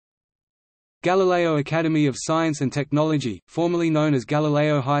Galileo Academy of Science and Technology, formerly known as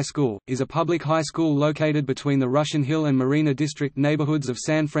Galileo High School, is a public high school located between the Russian Hill and Marina District neighborhoods of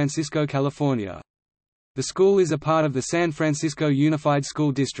San Francisco, California. The school is a part of the San Francisco Unified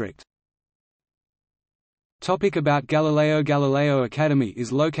School District. About Galileo. Galileo Academy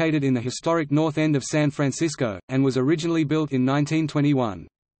is located in the historic north end of San Francisco, and was originally built in 1921.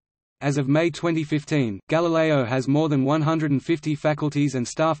 As of May 2015, Galileo has more than 150 faculties and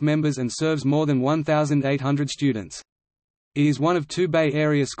staff members and serves more than 1,800 students. It is one of two Bay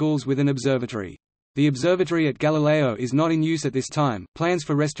Area schools with an observatory. The observatory at Galileo is not in use at this time, plans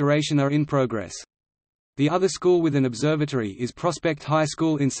for restoration are in progress. The other school with an observatory is Prospect High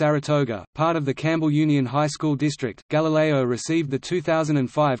School in Saratoga, part of the Campbell Union High School District. Galileo received the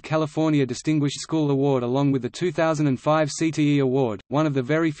 2005 California Distinguished School Award along with the 2005 CTE Award, one of the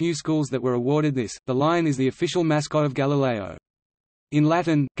very few schools that were awarded this. The lion is the official mascot of Galileo. In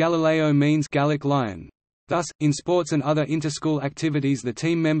Latin, Galileo means Gallic lion. Thus, in sports and other inter-school activities the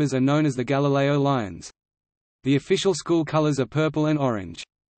team members are known as the Galileo Lions. The official school colors are purple and orange.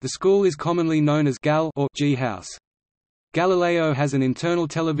 The school is commonly known as GAL or G-House. Galileo has an internal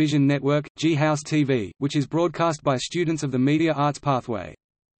television network, G-House TV, which is broadcast by students of the Media Arts Pathway.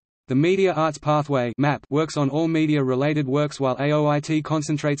 The Media Arts Pathway (MAP) works on all media-related works while AOIT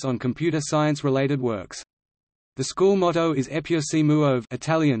concentrates on computer science-related works. The school motto is Eppur si muove,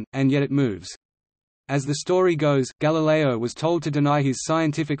 Italian, and yet it moves. As the story goes, Galileo was told to deny his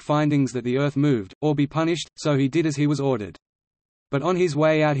scientific findings that the Earth moved, or be punished, so he did as he was ordered. But on his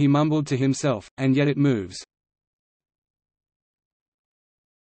way out he mumbled to himself, and yet it moves.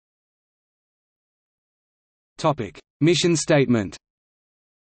 Mission statement.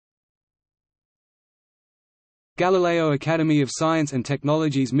 Galileo Academy of Science and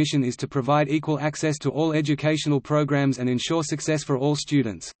Technology's mission is to provide equal access to all educational programs and ensure success for all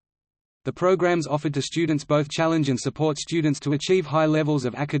students. The programs offered to students both challenge and support students to achieve high levels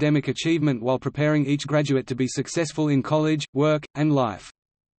of academic achievement while preparing each graduate to be successful in college, work, and life.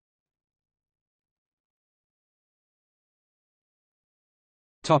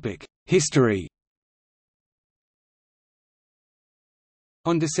 History.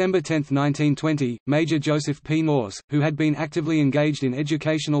 On December 10, 1920, Major Joseph P. Norse, who had been actively engaged in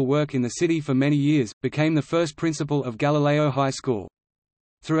educational work in the city for many years, became the first principal of Galileo High School.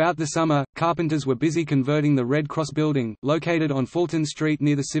 Throughout the summer, carpenters were busy converting the Red Cross building, located on Fulton Street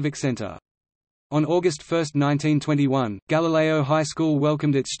near the Civic Center. On August 1, 1921, Galileo High School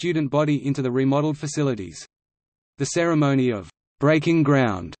welcomed its student body into the remodeled facilities. The ceremony of breaking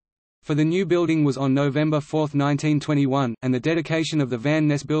ground for the new building was on November 4, 1921, and the dedication of the Van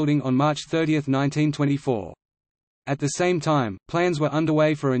Ness building on March 30, 1924. At the same time, plans were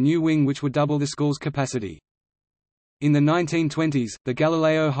underway for a new wing which would double the school's capacity. In the 1920s, the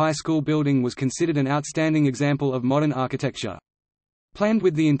Galileo High School building was considered an outstanding example of modern architecture. Planned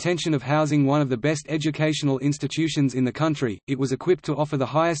with the intention of housing one of the best educational institutions in the country, it was equipped to offer the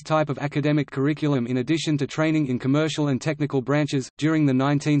highest type of academic curriculum in addition to training in commercial and technical branches. During the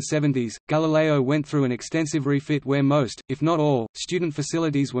 1970s, Galileo went through an extensive refit where most, if not all, student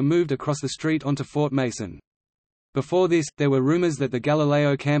facilities were moved across the street onto Fort Mason. Before this, there were rumors that the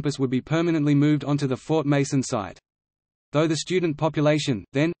Galileo campus would be permanently moved onto the Fort Mason site. Though the student population,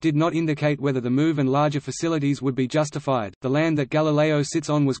 then, did not indicate whether the move and larger facilities would be justified, the land that Galileo sits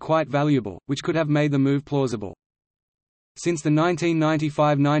on was quite valuable, which could have made the move plausible. Since the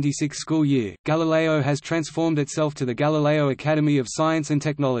 1995–96 school year, Galileo has transformed itself to the Galileo Academy of Science and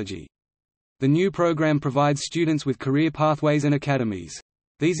Technology. The new program provides students with career pathways and academies.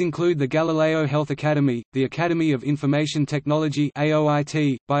 These include the Galileo Health Academy, the Academy of Information Technology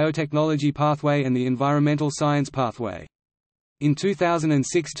 (AOIT), Biotechnology Pathway and the Environmental Science Pathway. In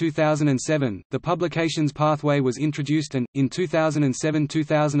 2006–2007, the Publications Pathway was introduced and, in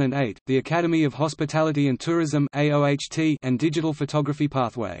 2007–2008, the Academy of Hospitality and Tourism (AOHT) and Digital Photography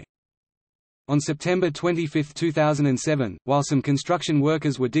Pathway. On September 25, 2007, while some construction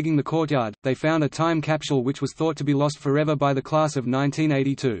workers were digging the courtyard, they found a time capsule which was thought to be lost forever by the class of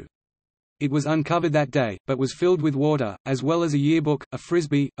 1982. It was uncovered that day, but was filled with water, as well as a yearbook, a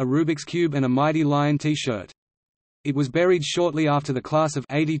frisbee, a Rubik's Cube and a Mighty Lion T-shirt. It was buried shortly after the class of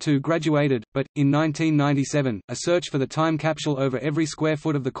 82 graduated, but, in 1997, a search for the time capsule over every square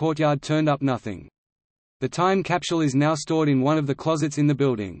foot of the courtyard turned up nothing. The time capsule is now stored in one of the closets in the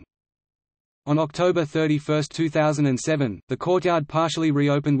building. On October 31, 2007, the courtyard partially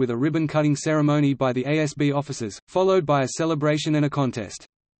reopened with a ribbon-cutting ceremony by the ASB officers, followed by a celebration and a contest.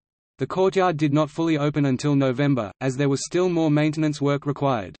 The courtyard did not fully open until November, as there was still more maintenance work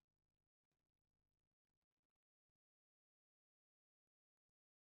required.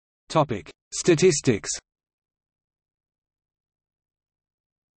 Statistics.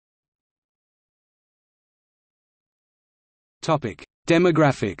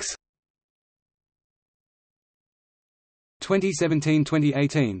 Demographics.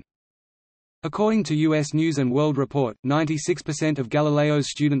 2017–2018. According to U.S. News & World Report, 96% of Galileo's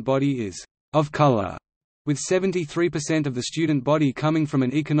student body is of color, with 73% of the student body coming from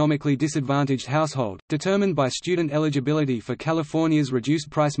an economically disadvantaged household, determined by student eligibility for California's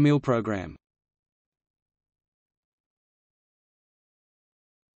reduced-price meal program.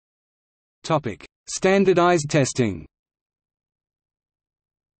 Standardized testing.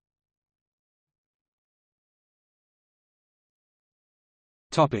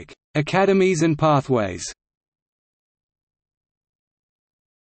 Academies and Pathways.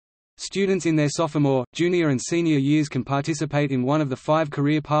 Students in their sophomore, junior and senior years can participate in one of the 5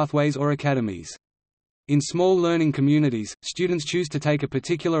 career pathways or academies. In small learning communities, students choose to take a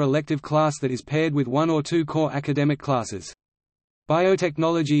particular elective class that is paired with 1 or 2 core academic classes.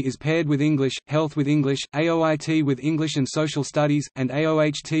 Biotechnology is paired with English, health with English, AOIT with English and social studies, and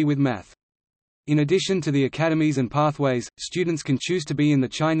AOHT with math. In addition to the academies and pathways, students can choose to be in the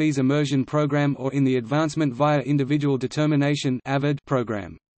Chinese immersion program or in the Advancement via Individual Determination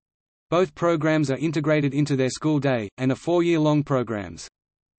program. Both programs are integrated into their school day, and are 4-year-long programs.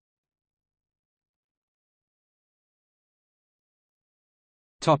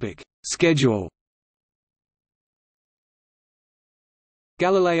 Schedule.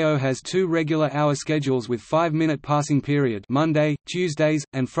 Galileo has 2 regular hour schedules with 5-minute passing period Monday, Tuesdays,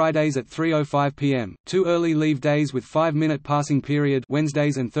 and Fridays at 3:05 p.m., 2 early leave days with 5-minute passing period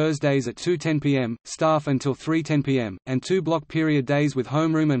Wednesdays and Thursdays at 2:10 p.m., staff until 3:10 p.m., and 2 block period days with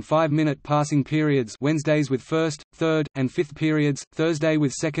homeroom and 5-minute passing periods Wednesdays with 1st, 3rd, and 5th periods, Thursday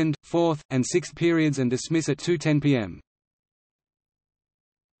with 2nd, 4th, and 6th periods, and dismiss at 2:10 p.m.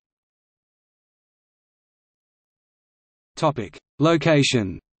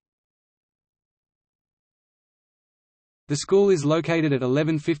 Location. The school is located at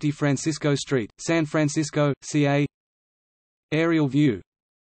 1150 Francisco Street, San Francisco, CA. Aerial view.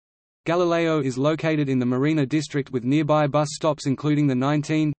 Galileo is located in the Marina District with nearby bus stops including the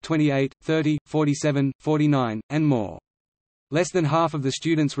 19, 28, 30, 47, 49, and more. Less than half of the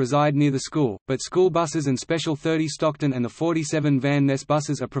students reside near the school, but school buses and special 30 Stockton and the 47 Van Ness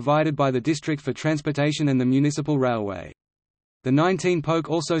buses are provided by the District for Transportation and the Municipal Railway. The 19 Polk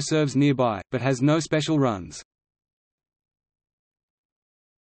also serves nearby, but has no special runs.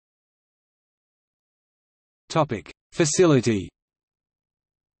 Facility.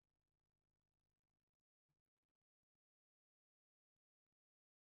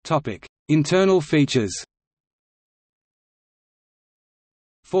 Internal features.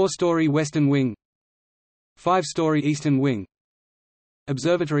 4-story western wing, 5-story eastern wing,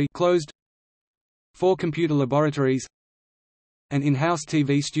 observatory closed, 4 computer laboratories, an in-house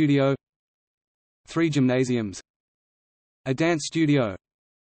TV studio, 3 gymnasiums, a dance studio,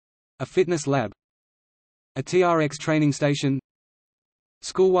 a fitness lab, a TRX training station,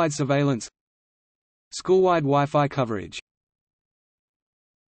 schoolwide surveillance, schoolwide Wi-Fi coverage.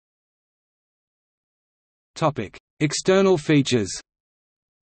 External features.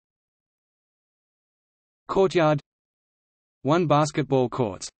 Courtyard, 1 basketball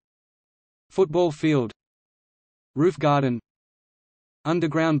courts, football field, roof garden,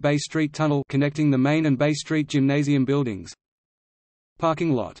 underground Bay Street tunnel connecting the Main and Bay Street gymnasium buildings,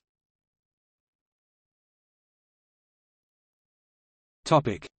 parking lot.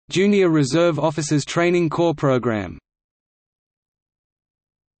 Junior Reserve Officers Training Corps Program.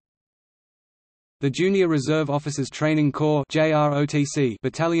 The Junior Reserve Officers Training Corps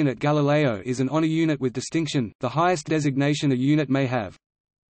battalion at Galileo is an honor unit with distinction, the highest designation a unit may have.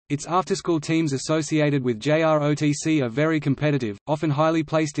 Its after-school teams associated with JROTC are very competitive, often highly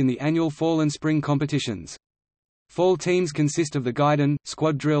placed in the annual fall and spring competitions. Fall teams consist of the Guidon,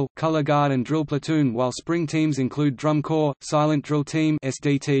 Squad Drill, Color Guard and Drill Platoon, while spring teams include Drum Corps, Silent Drill Team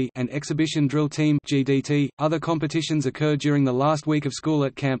 (SDT), and Exhibition Drill Team (GDT). Other competitions occur during the last week of school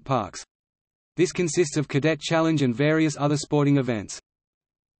at camp parks. This consists of Cadet Challenge and various other sporting events.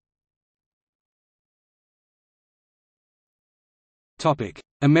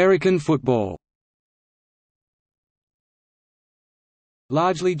 American football.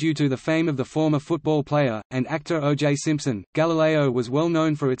 Largely due to the fame of the former football player, and actor O.J. Simpson, Galileo was well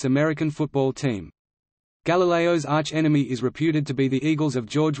known for its American football team. Galileo's arch-enemy is reputed to be the Eagles of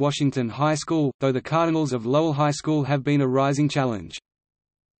George Washington High School, though the Cardinals of Lowell High School have been a rising challenge.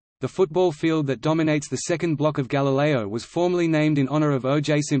 The football field that dominates the second block of Galileo was formerly named in honor of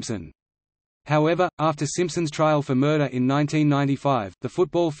O.J. Simpson. However, after Simpson's trial for murder in 1995, the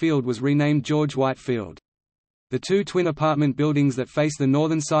football field was renamed George White Field. The two twin apartment buildings that face the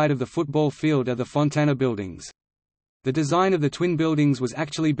northern side of the football field are the Fontana buildings. The design of the twin buildings was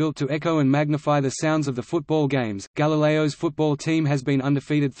actually built to echo and magnify the sounds of the football games. Galileo's football team has been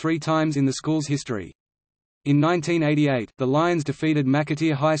undefeated 3 times in the school's history. In 1988, the Lions defeated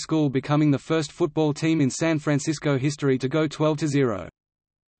McAteer High School, becoming the first football team in San Francisco history to go 12-0.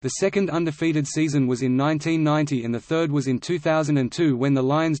 The second undefeated season was in 1990 and the third was in 2002 when the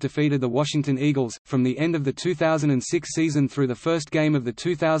Lions defeated the Washington Eagles. From the end of the 2006 season through the first game of the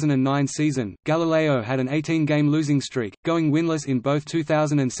 2009 season, Galileo had an 18-game losing streak, going winless in both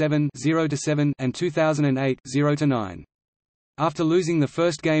 2007 0-7 and 2008 0-9. After losing the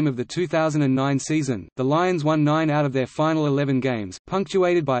first game of the 2009 season, the Lions won 9 out of their final 11 games,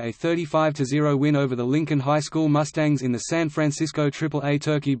 punctuated by a 35-0 win over the Lincoln High School Mustangs in the San Francisco Triple-A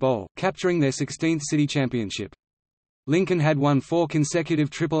Turkey Bowl, capturing their 16th city championship. Lincoln had won 4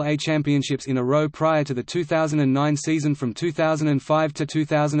 consecutive Triple-A championships in a row prior to the 2009 season from 2005 to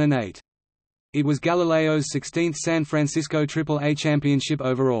 2008. It was Galileo's 16th San Francisco Triple-A championship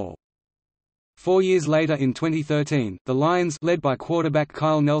overall. 4 years later in 2013, the Lions, led by quarterback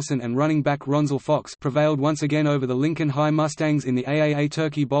Kyle Nelson and running back Ronzel Fox, prevailed once again over the Lincoln High Mustangs in the AAA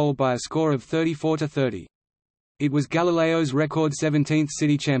Turkey Bowl by a score of 34-30. It was Galileo's record 17th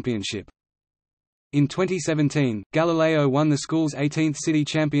city championship. In 2017, Galileo won the school's 18th city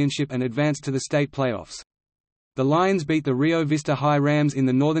championship and advanced to the state playoffs. The Lions beat the Rio Vista High Rams in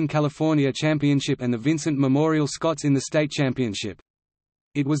the Northern California Championship and the Vincent Memorial Scots in the state championship.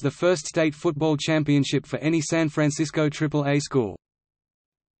 It was the first state football championship for any San Francisco Triple-A school.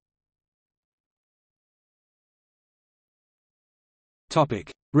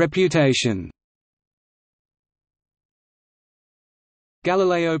 Reputation.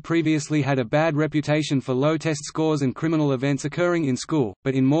 Galileo previously had a bad reputation for low test scores and criminal events occurring in school,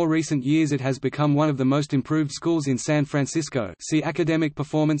 but in more recent years it has become one of the most improved schools in San Francisco. See Academic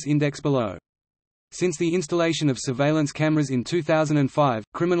Performance Index below. Since the installation of surveillance cameras in 2005,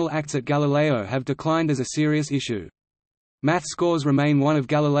 criminal acts at Galileo have declined as a serious issue. Math scores remain one of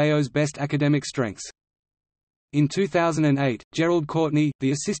Galileo's best academic strengths. In 2008, Gerald Courtney,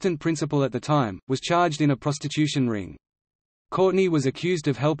 the assistant principal at the time, was charged in a prostitution ring. Courtney was accused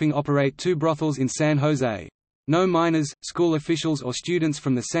of helping operate 2 brothels in San Jose. No minors, school officials or students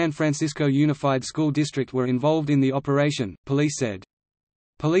from the San Francisco Unified School District were involved in the operation, police said.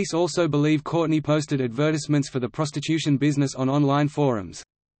 Police also believe Courtney posted advertisements for the prostitution business on online forums.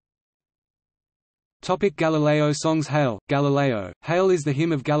 Galileo Songs. Hail, Galileo! Hail is the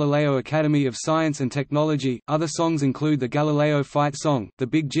hymn of Galileo Academy of Science and Technology. Other songs include the Galileo Fight Song, the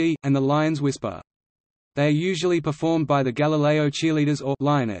Big G, and the Lion's Whisper. They are usually performed by the Galileo Cheerleaders or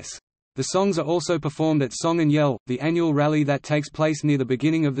Lioness. The songs are also performed at Song and Yell, the annual rally that takes place near the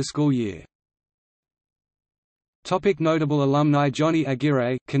beginning of the school year. Notable alumni: Johnny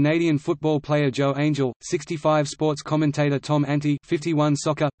Aguirre, Canadian football player Joe Angel, 65 sports commentator Tom Ante, 51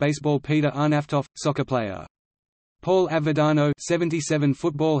 soccer, baseball Peter Arnaftoff, soccer player Paul Avvedano, 77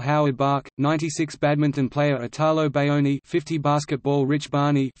 football Howard Bark, 96 badminton player Italo Bayoni, 50 basketball Rich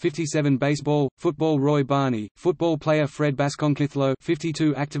Barney, 57 baseball, football Roy Barney, football player Fred Basconkithlo,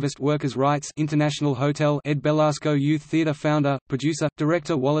 52 activist workers' rights International Hotel Ed Belasco, youth theater founder, producer,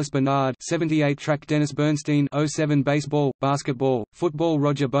 director Wallace Bernard, 78 track Dennis Bernstein, 07 baseball, basketball, football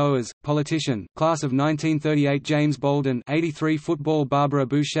Roger Boas, politician, class of 1938 James Bolden, 83 football Barbara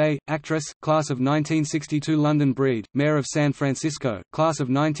Boucher, actress, class of 1962 London Bridge, Mayor of San Francisco, class of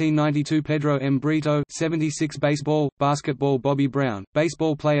 1992 Pedro M. Brito, 76 baseball, basketball Bobby Brown,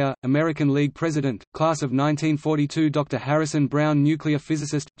 baseball player, American League president, class of 1942 Dr. Harrison Brown, nuclear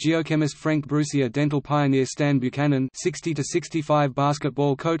physicist, geochemist Frank Brucia, dental pioneer Stan Buchanan, 60-65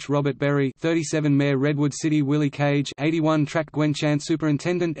 basketball coach Robert Berry, 37 Mayor Redwood City Willie Cage, 81 track Gwen Chant,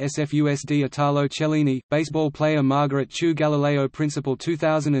 superintendent SFUSD Italo Cellini, baseball player Margaret Chu, Galileo principal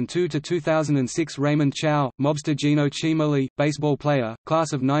 2002-2006 Raymond Chow, mobster Gino Cimoli, baseball player,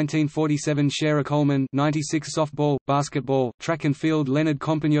 class of 1947 Shara Coleman, 96 softball, basketball, track and field Leonard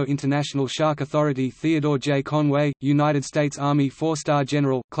Compagno, International Shark Authority Theodore J. Conway, United States Army 4-star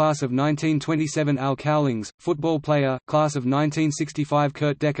general, class of 1927 Al Cowlings, football player, class of 1965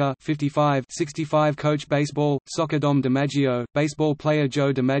 Kurt Decker, 55-65 coach baseball, soccer Dom DiMaggio, baseball player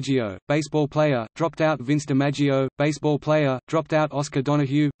Joe DiMaggio, baseball player, dropped out Vince DiMaggio, baseball player, dropped out Oscar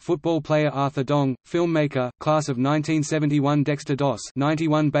Donahue, football player Arthur Dong, filmmaker, class of of 1971 Dexter Doss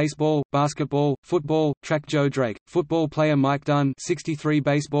 91 Baseball, Basketball, Football, Track Joe Drake, Football player Mike Dunn 63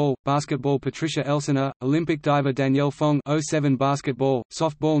 Baseball, Basketball Patricia Elsener, Olympic diver Danielle Fong 07 Basketball,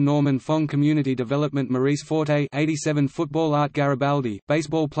 Softball Norman Fong Community Development Maurice Forte 87 Football Art Garibaldi,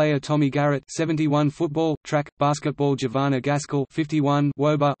 Baseball player Tommy Garrett 71 Football, Track, Basketball Giovanna Gaskell 51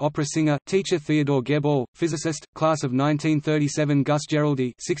 Woba, Opera singer, teacher Theodore Gebel, Physicist, Class of 1937 Gus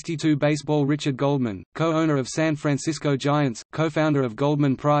Geraldi 62 Baseball Richard Goldman, co-owner of San Francisco Giants, co-founder of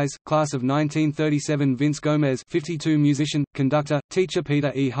Goldman Prize, Class of 1937 Vince Gomez 52 Musician, conductor, teacher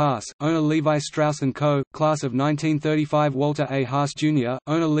Peter E. Haas, owner Levi Strauss & Co., Class of 1935 Walter A. Haas Jr.,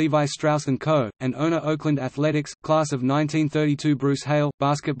 owner Levi Strauss & Co., and owner Oakland Athletics, Class of 1932 Bruce Hale,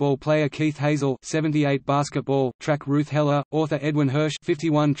 basketball player Keith Hazel 78 Basketball, Track Ruth Heller, author Edwin Hirsch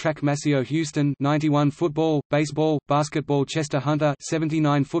 51 Track Maceo Houston 91 Football, Baseball, Basketball Chester Hunter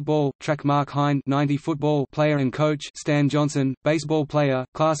 79 Football, Track Mark Hine 90 Football, player and coach Stan Johnson, baseball player,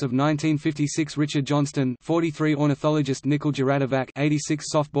 Class of 1956 Richard Johnston 43 Ornithologist Nikol Jaradovac 86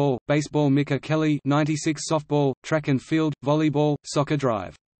 Softball, Baseball Micah Kelly 96 Softball, Track and Field, Volleyball, Soccer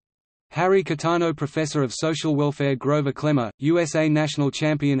Drive. Harry Catano Professor of Social Welfare Grover Clemmer, USA National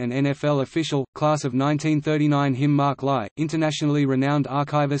Champion and NFL Official, Class of 1939 Him Mark Lai, internationally renowned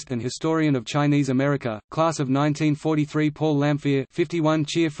archivist and historian of Chinese America, Class of 1943 Paul Lamphere 51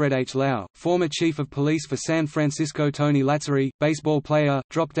 Cheer Fred H. Lau, former Chief of Police for San Francisco Tony Lazzari, baseball player,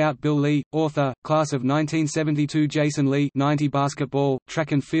 dropped out Bill Lee, author, Class of 1972 Jason Lee 90 Basketball,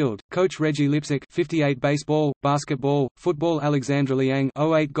 Track and Field, Coach Reggie Lipsick 58 Baseball, Basketball, Football Alexandra Liang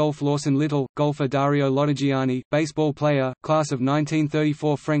 08 Golf Lawson Little, golfer Dario Lodigiani, baseball player, Class of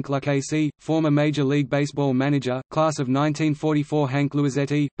 1934 Frank Lucchese, former Major League Baseball manager, Class of 1944 Hank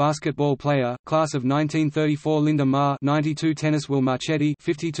Luisetti, basketball player, Class of 1934 Linda Ma 92 Tennis Will Marchetti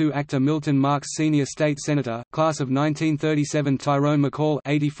 52 Actor Milton Marks Senior State Senator, Class of 1937 Tyrone McCall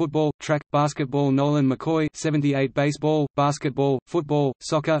 80 Football, Track, Basketball Nolan McCoy 78 Baseball, Basketball, Football,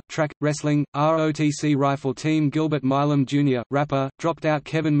 Soccer, Track, Wrestling, ROTC Rifle Team Gilbert Milam Jr., rapper, dropped out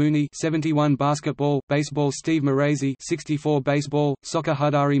Kevin Mooney 71 Basketball, Baseball Steve Morazi 64 Baseball, Soccer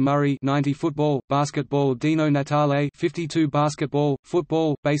Hudari Murray 90 Football, Basketball Dino Natale 52 Basketball,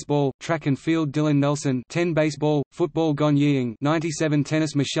 Football, Baseball, Track and Field Dylan Nelson 10 Baseball, Football Gon Ying 97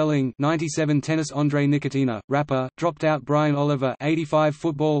 Tennis Michelle Ng 97 Tennis Andre Nicotina, rapper, dropped out Brian Oliver 85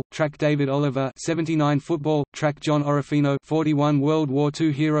 Football, Track David Oliver 79 Football, Track John Orofino 41 World War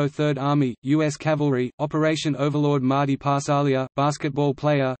II Hero 3rd Army, U.S. Cavalry, Operation Overlord Marty Parsalia, basketball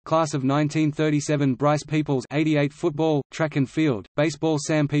player, Class of 1937 Bryce Peoples 88 Football, Track and Field, Baseball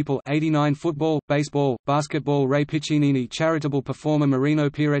Sam People 89 Football, Baseball, Basketball Ray Piccinini charitable performer Marino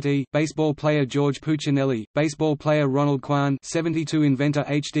Pieretti, baseball player George Puccinelli, baseball player Ronald Kwan 72 inventor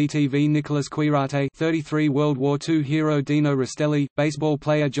HDTV Nicholas Quirate 33 World War II hero Dino Rastelli, baseball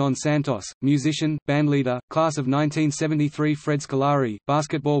player John Santos, musician, bandleader, Class of 1973 Fred Scolari,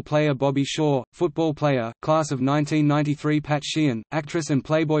 basketball player Bobby Shaw, football player, Class of 1993 Pat Sheehan, actress and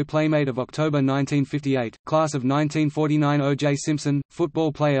Playboy Playmate of October 1958, Class of 1949 O.J. Simpson,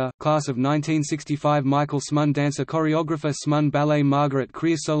 football player, Class of 1965 Michael Smun dancer choreographer Smun Ballet Margaret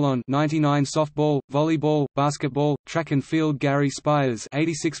Creasolon 99 Softball, Volleyball, Basketball, Track and Field Gary Spires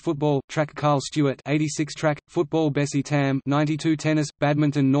 86 Football, Track Carl Stewart 86 Track, Football Bessie Tam 92 Tennis,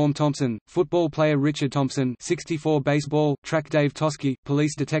 Badminton Norm Thompson, football player Richard Thompson 64 Baseball, Track Dave Toschi,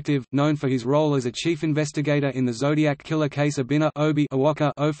 police detective, known for his role as a chief investigator in the Zodiac killer case Abina Obi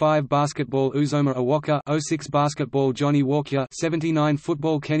Awaka 05 Basketball Uzoma Awaka 06 Basketball Johnny Walker 79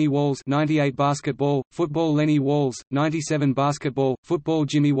 Football Kenny Walls 98 Basketball, Football Lenny Walls 97 Basketball, Football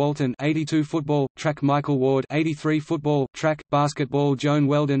Jimmy Walton 82 Football, Track Michael Ward 83 Football, Track, Basketball Joan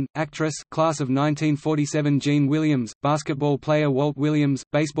Weldon, actress, Class of 1947 Jean Williams, basketball player Walt Williams,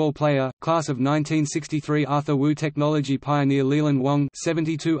 baseball player, Class of 1963 Arthur Wu technology pioneer Leland Wong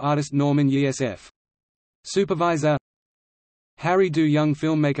 72 artist Norman Yesf. Supervisor Harry Du Young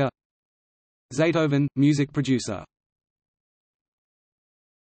filmmaker Zaytoven, music producer.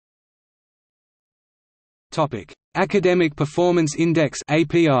 Topic: Academic Performance Index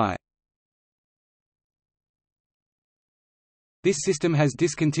 (API). This system has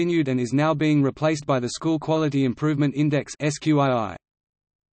discontinued and is now being replaced by the School Quality Improvement Index (SQII).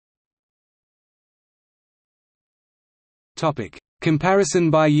 Topic: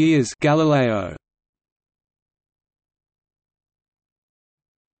 Comparison by years Galileo.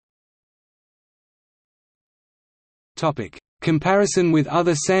 Topic: Comparison with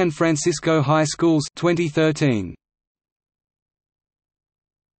other San Francisco high schools 2013.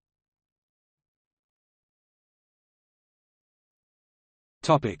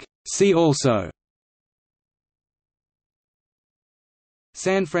 Topic: See also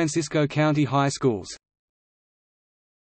San Francisco County High Schools